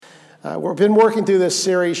We've been working through this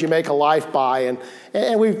series, You Make a Life By,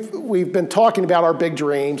 and we've been talking about our big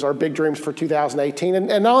dreams for 2018, and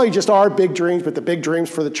not only just our big dreams, but the big dreams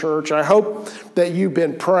for the church. And I hope that you've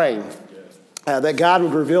been praying that God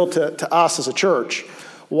would reveal to us as a church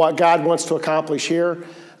what God wants to accomplish here.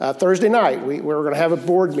 Thursday night, we're going to have a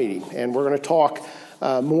board meeting, and we're going to talk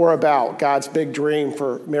more about God's big dream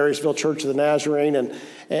for Marysville Church of the Nazarene,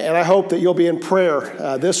 and I hope that you'll be in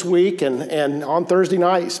prayer this week and on Thursday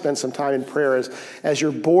night, spend some time in prayer as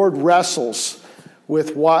your board wrestles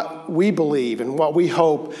with what we believe and what we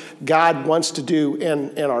hope God wants to do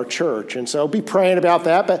in our church. And so be praying about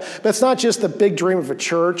that. But it's not just the big dream of a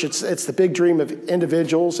church. It's the big dream of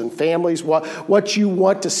individuals and families, what you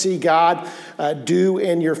want to see God do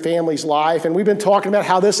in your family's life. And we've been talking about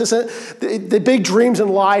how this isn't, the big dreams in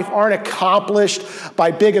life aren't accomplished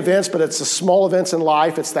by big events, but it's the small events in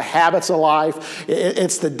life. It's the habits of life.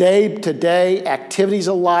 It's the day-to-day activities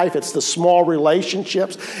of life. It's the small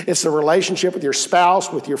relationships. It's the relationship with your spouse,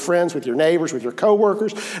 with your friends, with your neighbors, with your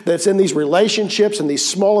coworkers. That's in these relationships and these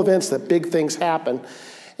small events that big things happen.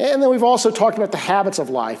 And then we've also talked about the habits of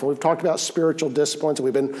life, and we've talked about spiritual disciplines, and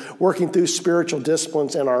we've been working through spiritual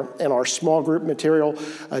disciplines in our small group material,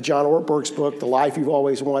 John Ortberg's book, The Life You've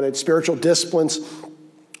Always Wanted. Spiritual disciplines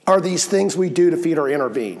are these things we do to feed our inner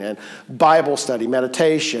being, and Bible study,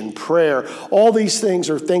 meditation, prayer. All these things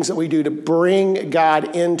are things that we do to bring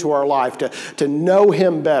God into our life, to know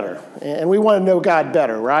Him better. And we want to know God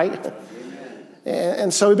better, right?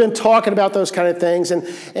 And so we've been talking about those kind of things,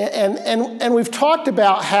 and we've talked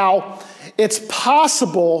about how it's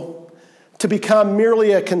possible to become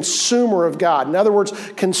merely a consumer of God. In other words,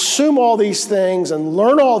 consume all these things and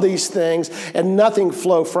learn all these things and nothing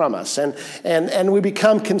flow from us. And we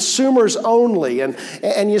become consumers only.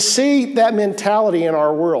 And you see that mentality in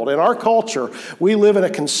our world. In our culture, we live in a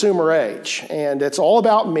consumer age. And it's all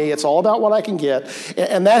about me. It's all about what I can get.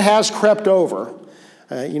 And that has crept over.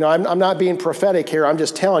 I'm not being prophetic here. I'm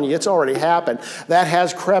just telling you, it's already happened. That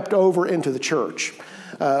has crept over into the church.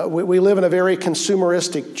 We live in a very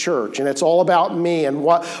consumeristic church, and it's all about me and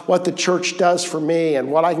what the church does for me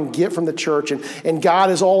and what I can get from the church. And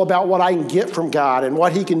God is all about what I can get from God and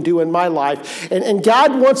what He can do in my life. And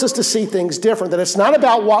God wants us to see things different, that it's not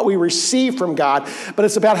about what we receive from God, but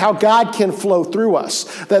it's about how God can flow through us.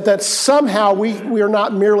 That somehow we are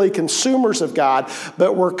not merely consumers of God,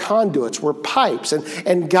 but we're conduits, we're pipes,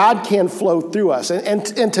 and God can flow through us. And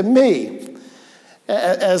to me,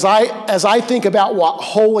 as I think about what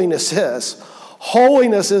holiness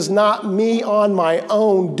is not me on my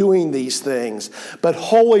own doing these things, but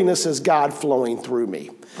holiness is God flowing through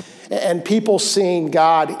me and people seeing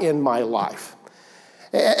God in my life.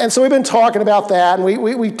 And so we've been talking about that, and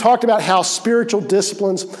we talked about how spiritual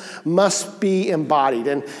disciplines must be embodied.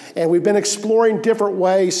 And we've been exploring different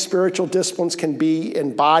ways spiritual disciplines can be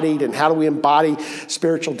embodied, and how do we embody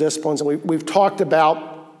spiritual disciplines. And we've talked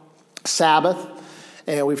about Sabbath,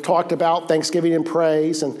 and we've talked about thanksgiving and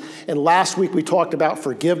praise. And last week we talked about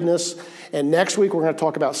forgiveness. And next week we're going to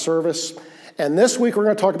talk about service. And this week we're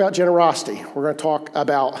going to talk about generosity. We're going to talk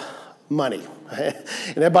about money.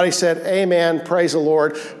 And everybody said, amen, praise the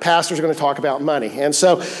Lord. Pastor's going to talk about money. And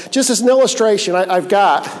so just as an illustration, I've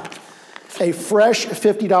got a fresh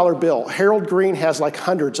 $50 bill. Harold Green has like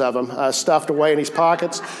hundreds of them stuffed away in his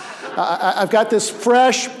pockets. I've got this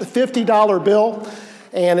fresh $50 bill.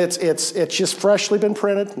 And it's just freshly been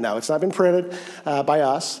printed. No, it's not been printed by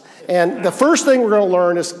us. And the first thing we're going to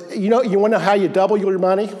learn is, you want to know how you double your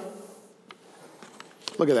money?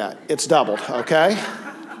 Look at that. It's doubled, okay?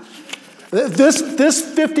 This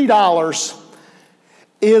 $50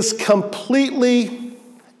 is completely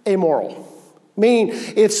amoral. Meaning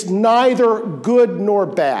it's neither good nor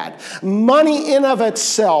bad. Money in of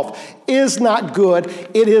itself is not good.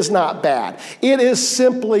 It is not bad. It is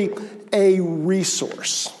simply a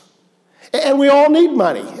resource. And we all need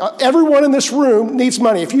money. Everyone in this room needs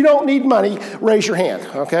money. If you don't need money, raise your hand,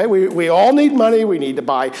 okay? We all need money. We need to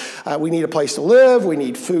buy, we need a place to live. We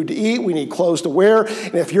need food to eat. We need clothes to wear.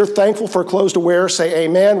 And if you're thankful for clothes to wear, say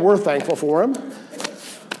amen. We're thankful for them.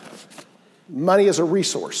 Money is a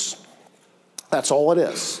resource. That's all it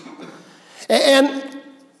is. And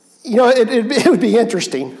it would be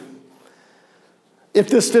interesting if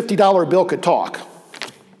this $50 bill could talk.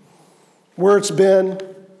 Where it's been,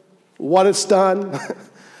 what it's done,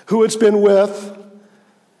 who it's been with.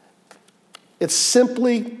 It's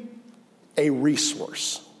simply a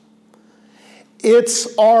resource.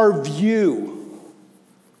 It's our view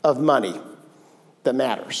of money that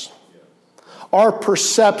matters. Our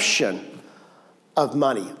perception of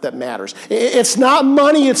money that matters. It's not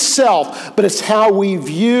money itself, but it's how we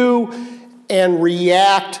view and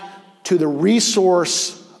react to the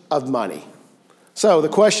resource of money. So the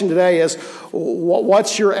question today is,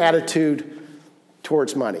 what's your attitude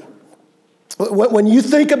towards money? When you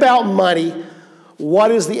think about money,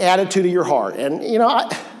 what is the attitude of your heart? And,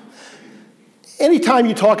 anytime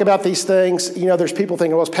you talk about these things, there's people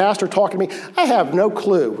thinking, well, is Pastor talking to me? I have no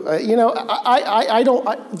clue.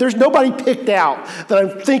 There's nobody picked out that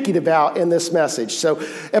I'm thinking about in this message. So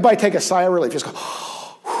everybody take a sigh of relief. Just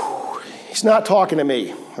go, he's not talking to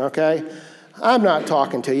me, okay? I'm not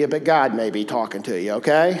talking to you, but God may be talking to you,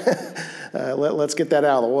 okay? Let's get that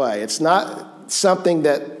out of the way. It's not something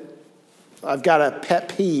that I've got a pet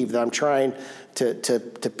peeve that I'm trying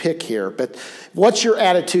to pick here. But what's your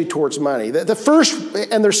attitude towards money? The first,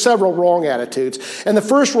 and there's several wrong attitudes, and the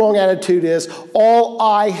first wrong attitude is, all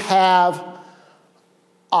I have,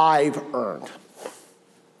 I've earned.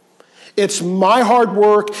 It's my hard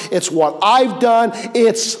work. It's what I've done.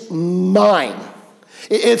 It's mine.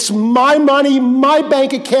 It's my money, my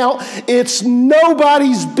bank account. It's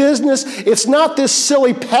nobody's business. It's not this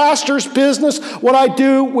silly pastor's business, what I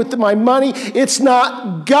do with my money. It's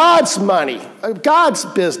not God's money, God's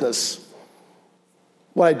business,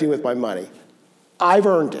 what I do with my money. I've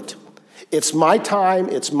earned it. It's my time.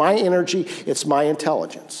 It's my energy. It's my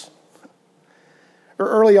intelligence.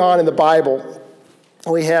 Early on in the Bible,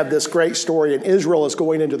 we have this great story, and Israel is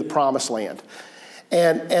going into the promised land.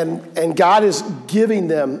 And God is giving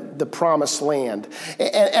them the promised land.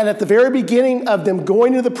 And at the very beginning of them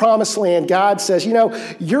going to the promised land, God says,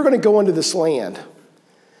 you're going to go into this land,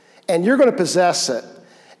 and you're going to possess it,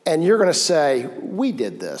 and you're going to say, we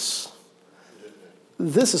did this.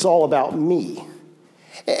 This is all about me.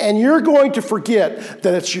 And you're going to forget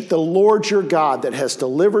that it's the Lord your God that has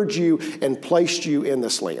delivered you and placed you in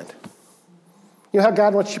this land. You know how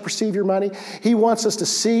God wants you to perceive your money? He wants us to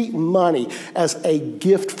see money as a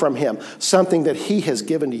gift from him, something that he has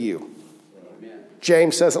given to you. Amen.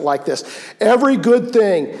 James says it like this: every good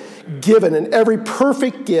thing given and every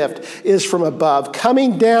perfect gift is from above,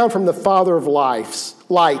 coming down from the Father of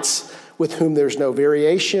lights, with whom there's no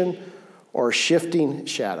variation or shifting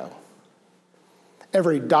shadow.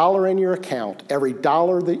 Every dollar in your account, every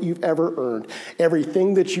dollar that you've ever earned,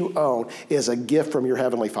 everything that you own is a gift from your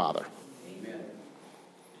Heavenly Father.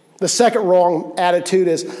 The second wrong attitude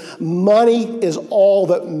is money is all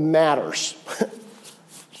that matters.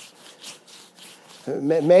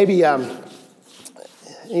 Maybe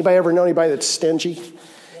anybody ever know anybody that's stingy?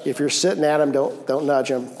 If you're sitting at them, don't nudge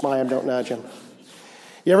them. Maya, don't nudge them.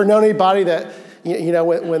 You ever know anybody that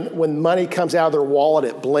when money comes out of their wallet,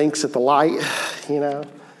 it blinks at the light?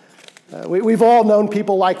 We've all known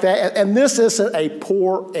people like that, and this isn't a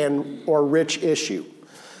poor or rich issue.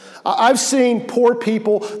 I've seen poor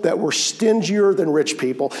people that were stingier than rich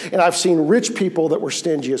people, and I've seen rich people that were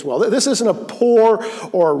stingy as well. This isn't a poor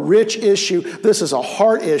or a rich issue. This is a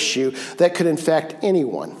heart issue that could infect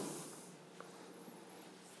anyone.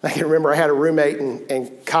 I can remember I had a roommate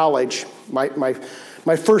in college. My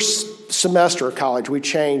first semester of college, I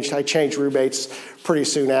changed roommates pretty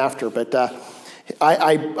soon after, but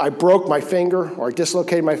I broke my finger, or I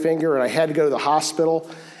dislocated my finger, and I had to go to the hospital,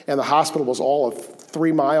 and the hospital was all of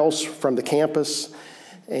 3 miles from the campus.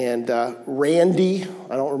 And Randy,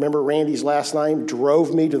 I don't remember Randy's last name,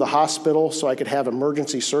 drove me to the hospital so I could have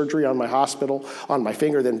emergency surgery on my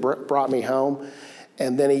finger, then brought me home.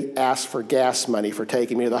 And then he asked for gas money for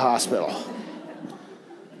taking me to the hospital.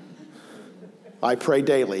 I pray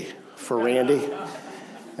daily for Randy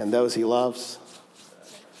and those he loves.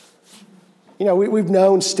 We've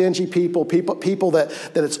known stingy people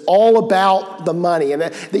that it's all about the money, and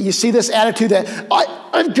that you see this attitude that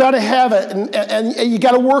I've got to have it, and you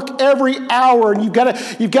got to work every hour, and you've got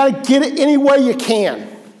to get it any way you can.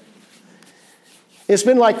 It's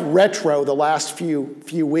been like retro the last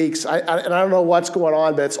few weeks. I don't know what's going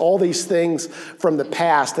on, but it's all these things from the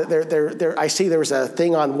past. I see there was a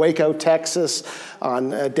thing on Waco, Texas,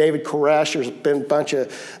 on David Koresh. There's been a bunch of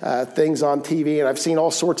things on TV, and I've seen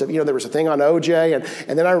all sorts of, there was a thing on OJ,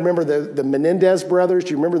 and then I remember the Menendez brothers.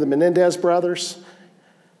 Do you remember the Menendez brothers?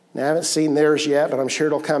 Now, I haven't seen theirs yet, but I'm sure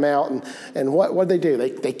it'll come out. And what did they do?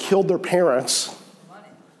 They killed their parents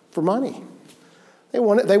for money. They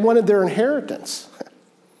wanted their inheritance.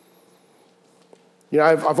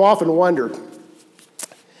 I've often wondered,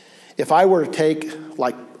 if I were to take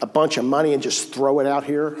like a bunch of money and just throw it out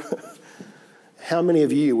here, how many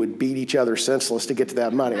of you would beat each other senseless to get to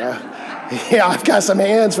that money? Yeah, I've got some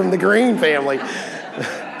hands from the Green family.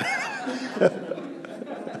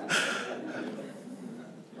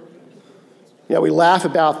 We laugh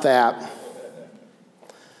about that,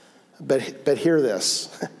 but hear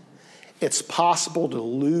this. It's possible to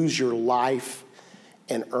lose your life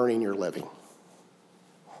and earning your living.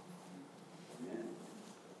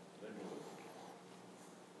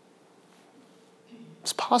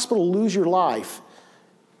 It's possible to lose your life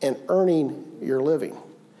and earning your living.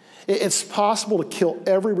 It's possible to kill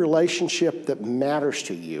every relationship that matters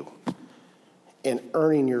to you and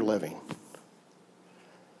earning your living.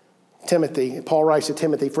 Paul writes to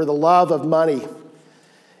Timothy, for the love of money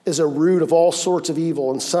is a root of all sorts of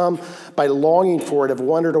evil, and some, by longing for it, have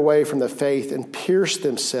wandered away from the faith and pierced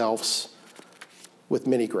themselves with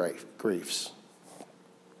many griefs.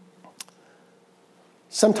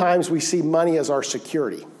 Sometimes we see money as our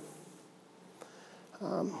security.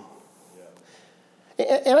 And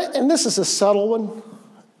this is a subtle one.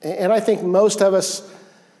 And I think most of us,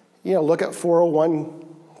 look at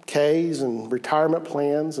 401ks and retirement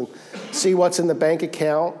plans and see what's in the bank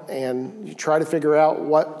account, and you try to figure out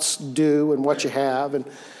what's due and what you have. And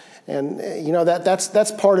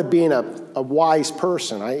that's part of being a wise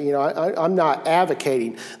person. I'm not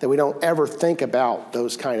advocating that we don't ever think about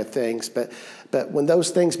those kind of things, but when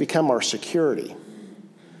those things become our security,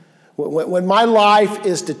 when my life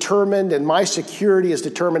is determined and my security is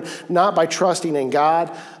determined not by trusting in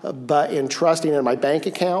God, but in trusting in my bank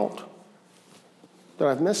account, then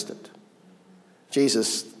I've missed it.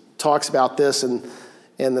 Jesus talks about this in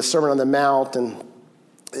the Sermon on the Mount, and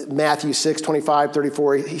Matthew 6, 25,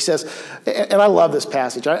 34, he says, and I love this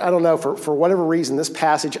passage. I don't know, for whatever reason, this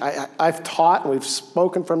passage, I've taught and we've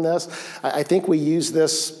spoken from this. I think we use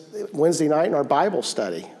this Wednesday night in our Bible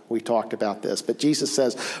study. We talked about this. But Jesus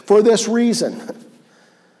says, for this reason,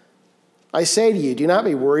 I say to you, do not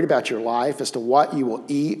be worried about your life as to what you will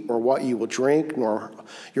eat or what you will drink, nor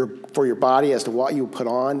for your body as to what you will put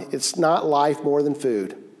on. It's not life more than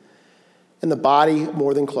food, and the body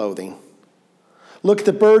more than clothing. Look at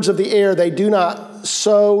the birds of the air. They do not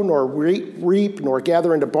sow, nor reap, nor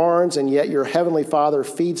gather into barns, and yet your heavenly Father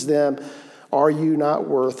feeds them. Are you not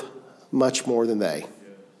worth much more than they?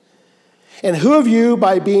 And who of you,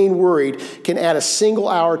 by being worried, can add a single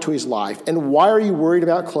hour to his life? And why are you worried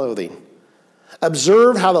about clothing?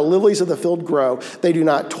 Observe how the lilies of the field grow. They do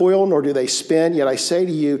not toil, nor do they spin. Yet I say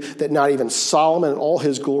to you that not even Solomon in all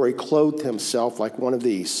his glory clothed himself like one of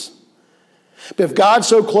these. But if God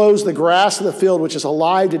so clothes the grass of the field, which is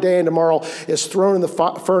alive today and tomorrow is thrown in the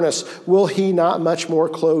furnace, will he not much more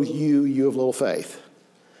clothe you, you of little faith?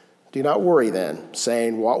 Do not worry then,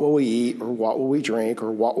 saying, what will we eat, or what will we drink, or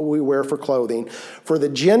what will we wear for clothing? For the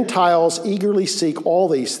Gentiles eagerly seek all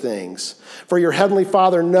these things. For your heavenly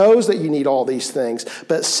Father knows that you need all these things.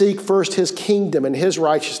 But seek first his kingdom and his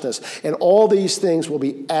righteousness, and all these things will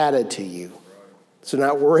be added to you. So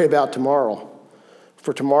not worry about tomorrow,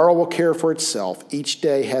 for tomorrow will care for itself. Each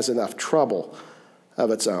day has enough trouble of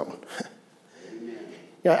its own.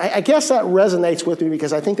 I guess that resonates with me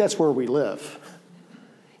because I think that's where we live.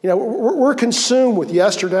 We're consumed with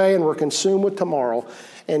yesterday and we're consumed with tomorrow.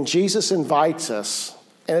 And Jesus invites us,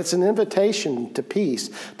 and it's an invitation to peace,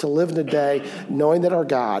 to live in the day knowing that our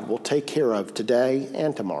God will take care of today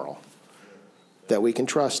and tomorrow, that we can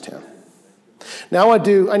trust him. Now I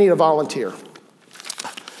need a volunteer.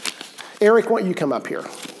 Eric, why don't you come up here?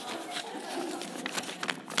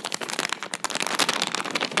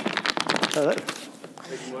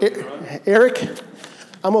 Eric,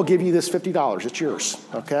 I'm going to give you this $50. It's yours,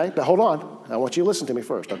 okay? But hold on. I want you to listen to me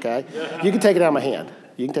first, okay? You can take it out of my hand.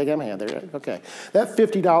 You can take it out of my hand. There, okay. That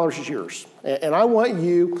 $50 is yours. And I want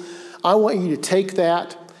you to take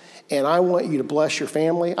that, and I want you to bless your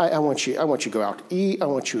family. I want you to go out to eat. I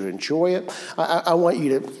want you to enjoy it. I want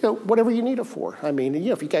you to, whatever you need it for. I mean,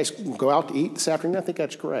 if you guys can go out to eat this afternoon, I think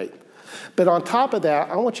that's great. But on top of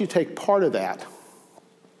that, I want you to take part of that,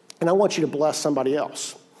 and I want you to bless somebody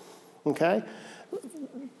else, okay?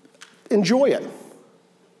 Enjoy it,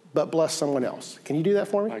 but bless someone else. Can you do that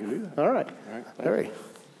for me? I can do that. All right. All right.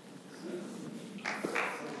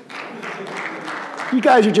 You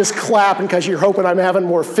guys are just clapping because you're hoping I'm having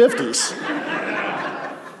more 50s.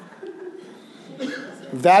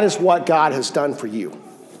 That is what God has done for you.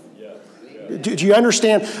 Do you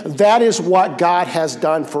understand? That is what God has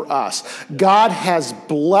done for us. God has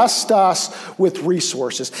blessed us with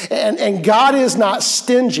resources. And God is not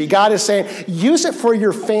stingy. God is saying, use it for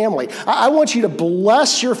your family. I want you to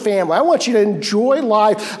bless your family. I want you to enjoy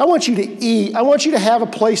life. I want you to eat. I want you to have a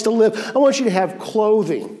place to live. I want you to have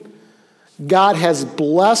clothing. God has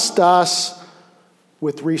blessed us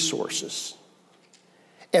with resources.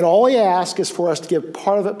 And all he asks is for us to give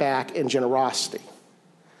part of it back in generosity.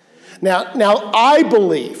 Now, I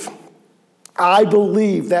believe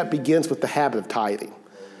that begins with the habit of tithing.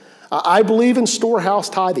 I believe in storehouse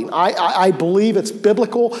tithing. I believe it's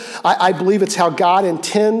biblical. I believe it's how God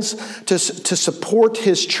intends to support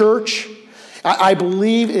his church. I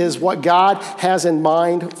believe it is what God has in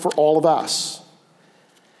mind for all of us.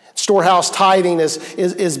 Storehouse tithing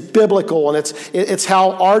is biblical, and it's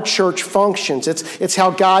how our church functions. It's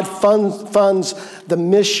how God funds the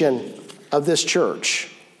mission of this church.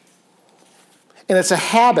 And it's a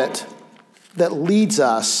habit that leads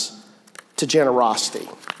us to generosity.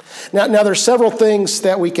 Now there's several things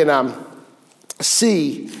that we can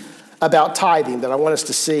see about tithing that I want us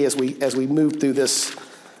to see as we move through this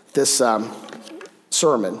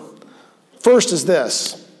sermon. First is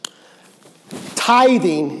this: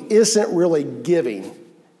 tithing isn't really giving;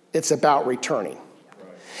 it's about returning.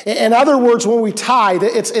 In other words, when we tithe,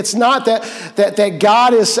 it's not that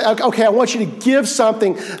God is, okay, I want you to give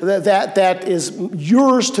something that is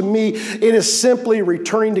yours to me. It is simply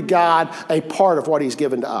returning to God a part of what he's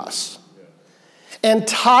given to us. And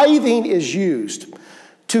tithing is used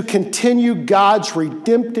to continue God's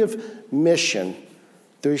redemptive mission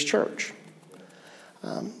through his church.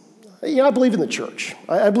 I believe in the church.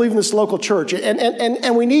 I believe in this local church.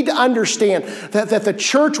 And we need to understand that the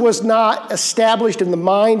church was not established in the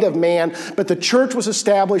mind of man, but the church was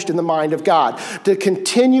established in the mind of God to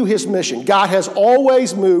continue his mission. God has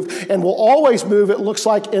always moved and will always move, it looks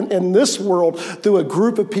like, in this world through a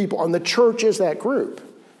group of people, and the church is that group.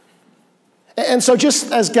 And so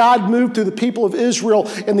just as God moved through the people of Israel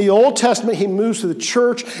in the Old Testament, he moves through the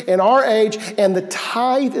church in our age, and the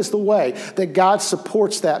tithe is the way that God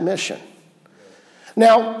supports that mission.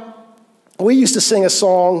 Now, we used to sing a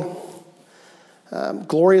song,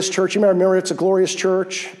 Glorious Church. You remember It's a Glorious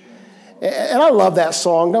Church? And I love that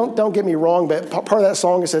song. Don't get me wrong, but part of that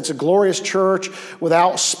song is it's a glorious church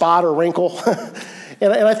without spot or wrinkle.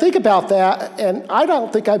 And I think about that, and I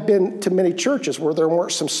don't think I've been to many churches where there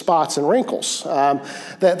weren't some spots and wrinkles.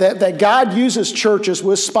 That God uses churches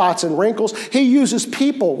with spots and wrinkles. He uses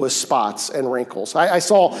people with spots and wrinkles. I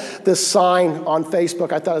saw this sign on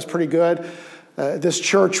Facebook. I thought it was pretty good. This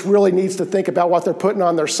church really needs to think about what they're putting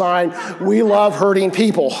on their sign. We love hurting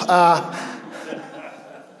people.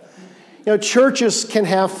 Churches can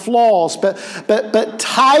have flaws, but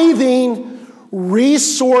tithing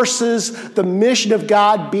resources the mission of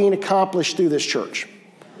God being accomplished through this church.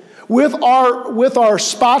 With our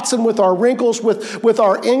spots and with our wrinkles, with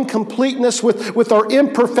our incompleteness, with our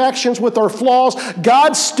imperfections, with our flaws,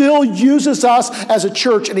 God still uses us as a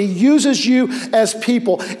church, and he uses you as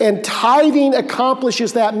people. And tithing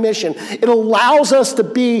accomplishes that mission. It allows us to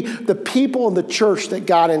be the people in the church that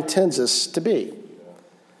God intends us to be.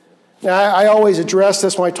 Now, I always address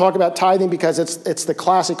this when I talk about tithing because it's the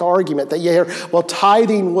classic argument that you hear, well,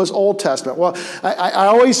 tithing was Old Testament. Well, I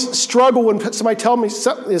always struggle when somebody tells me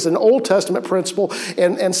something is an Old Testament principle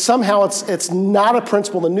and somehow it's not a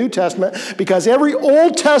principle in the New Testament, because every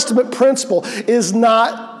Old Testament principle is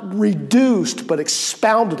not reduced but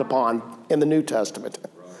expounded upon in the New Testament.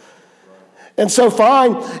 And so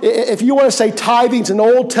fine, if you want to say tithing's an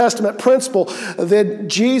Old Testament principle, then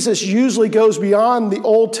Jesus usually goes beyond the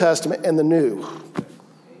Old Testament and the New.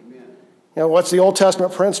 Amen. What's the Old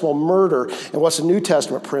Testament principle? Murder. And what's the New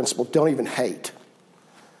Testament principle? Don't even hate.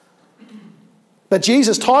 But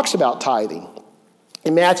Jesus talks about tithing.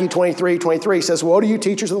 In Matthew 23, he says, "Woe to you,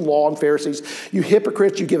 teachers of the law and Pharisees, you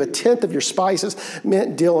hypocrites, you give a tenth of your spices,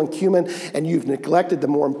 mint, dill, and cumin, and you've neglected the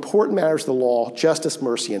more important matters of the law, justice,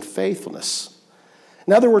 mercy, and faithfulness."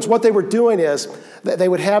 In other words, what they were doing is that they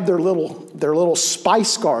would have their little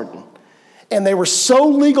spice garden, and they were so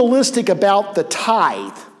legalistic about the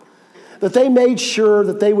tithe that they made sure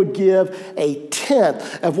that they would give a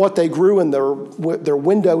tenth of what they grew in their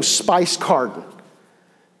window spice garden.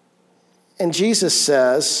 And Jesus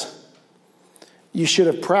says, you should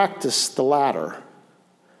have practiced the latter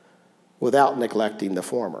without neglecting the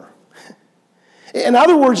former. In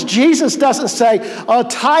other words, Jesus doesn't say,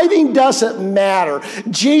 tithing doesn't matter.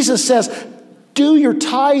 Jesus says, do your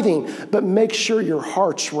tithing, but make sure your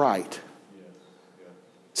heart's right.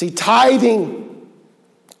 See, tithing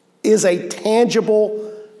is a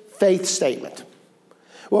tangible faith statement.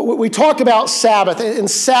 We talk about Sabbath. In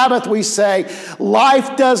Sabbath, we say,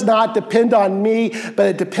 life does not depend on me, but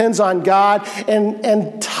it depends on God.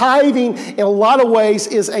 And tithing, in a lot of ways,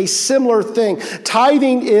 is a similar thing.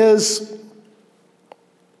 Tithing is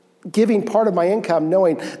giving part of my income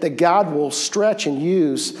knowing that God will stretch and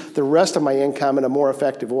use the rest of my income in a more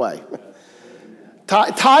effective way.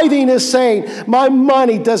 Tithing is saying, my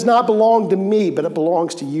money does not belong to me, but it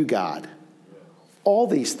belongs to you, God. All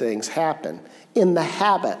these things happen in the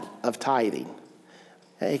habit of tithing.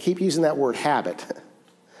 I keep using that word habit.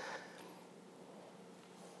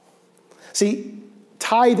 See,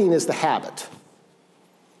 tithing is the habit.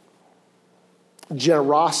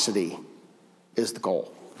 Generosity is the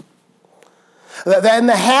goal. And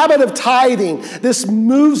the habit of tithing, this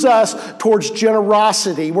moves us towards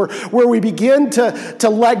generosity, where we begin to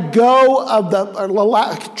let go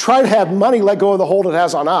of try to have money let go of the hold it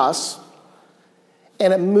has on us.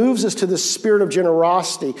 And it moves us to the spirit of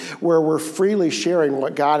generosity where we're freely sharing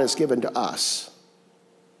what God has given to us.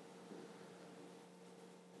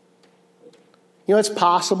 You know, it's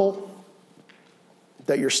possible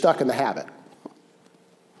that you're stuck in the habit.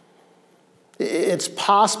 It's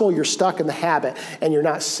possible you're stuck in the habit and you're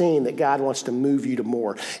not seeing that God wants to move you to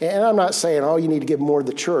more. And I'm not saying, you need to give more to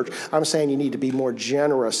the church. I'm saying you need to be more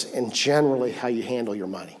generous in generally how you handle your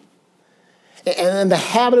money. And the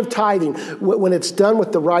habit of tithing, when it's done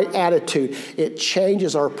with the right attitude, it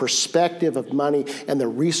changes our perspective of money and the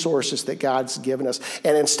resources that God's given us.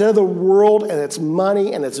 And instead of the world and its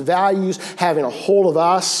money and its values having a hold of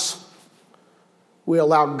us, we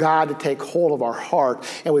allow God to take hold of our heart,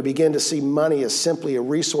 and we begin to see money as simply a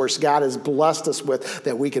resource God has blessed us with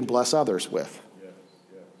that we can bless others with.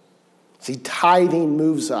 See, tithing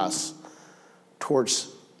moves us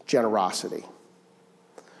towards generosity.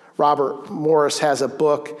 Robert Morris has a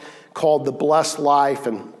book called The Blessed Life,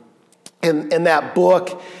 and in that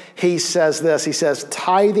book, he says this. He says,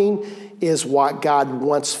 tithing is what God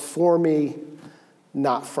wants for me,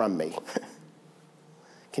 not from me.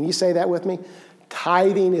 Can you say that with me?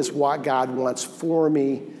 Tithing is what God wants for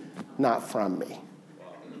me, not from me.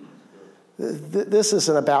 This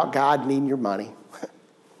isn't about God needing your money.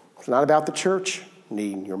 It's not about the church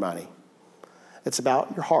needing your money. It's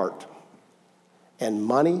about your heart. And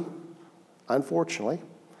money, fortunately,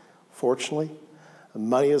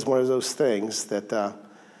 money is one of those things that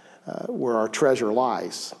where our treasure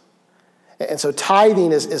lies. And so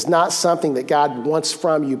tithing is not something that God wants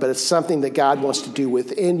from you, but it's something that God wants to do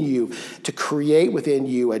within you to create within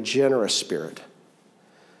you a generous spirit.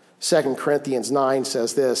 2 Corinthians 9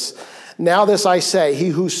 says this, now this I say, he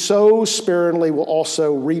who sows sparingly will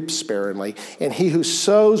also reap sparingly, and he who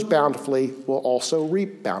sows bountifully will also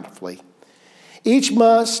reap bountifully. Each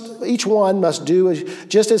one must do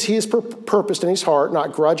just as he has purposed in his heart,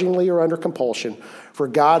 not grudgingly or under compulsion, for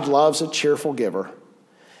God loves a cheerful giver.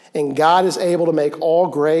 And God is able to make all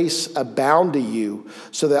grace abound to you,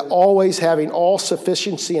 so that always having all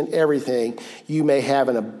sufficiency in everything, you may have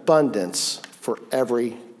an abundance for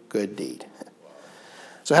every good deed.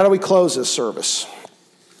 So how do we close this service?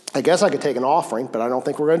 I guess I could take an offering, but I don't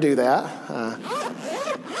think we're going to do that.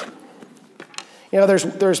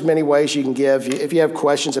 There's many ways you can give. If you have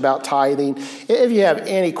questions about tithing, if you have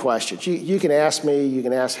any questions, you can ask me, you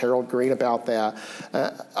can ask Harold Green about that.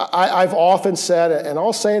 I've often said, and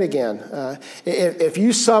I'll say it again, if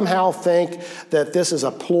you somehow think that this is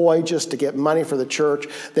a ploy just to get money for the church,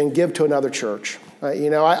 then give to another church.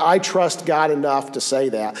 I trust God enough to say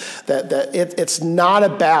that it's not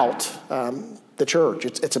about the church.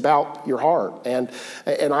 It's about your heart. And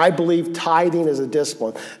I believe tithing is a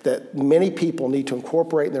discipline that many people need to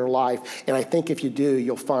incorporate in their life. And I think if you do,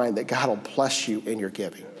 you'll find that God will bless you in your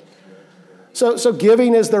giving. So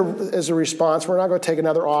giving is a response. We're not going to take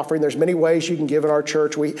another offering. There's many ways you can give in our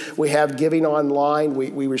church. We have giving online.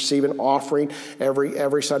 We receive an offering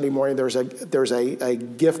every Sunday morning. There's a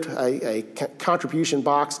gift, a contribution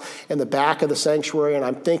box in the back of the sanctuary, and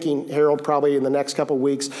I'm thinking, Harold, probably in the next couple of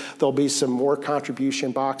weeks there'll be some more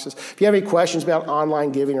contribution boxes. If you have any questions about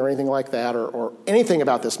online giving or anything like that, or anything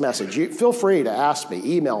about this message, feel free to ask me,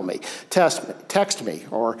 email me, text me,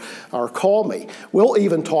 or call me. We'll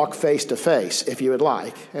even talk face to face if you would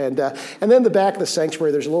like. And then in the back of the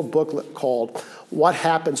sanctuary, there's a little booklet called What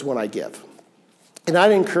Happens When I Give. And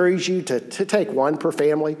I'd encourage you to take one per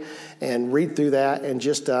family and read through that and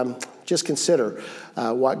just consider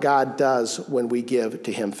what God does when we give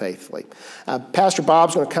to him faithfully. Pastor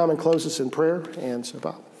Bob's going to come and close us in prayer. And so,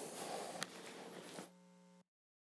 Bob.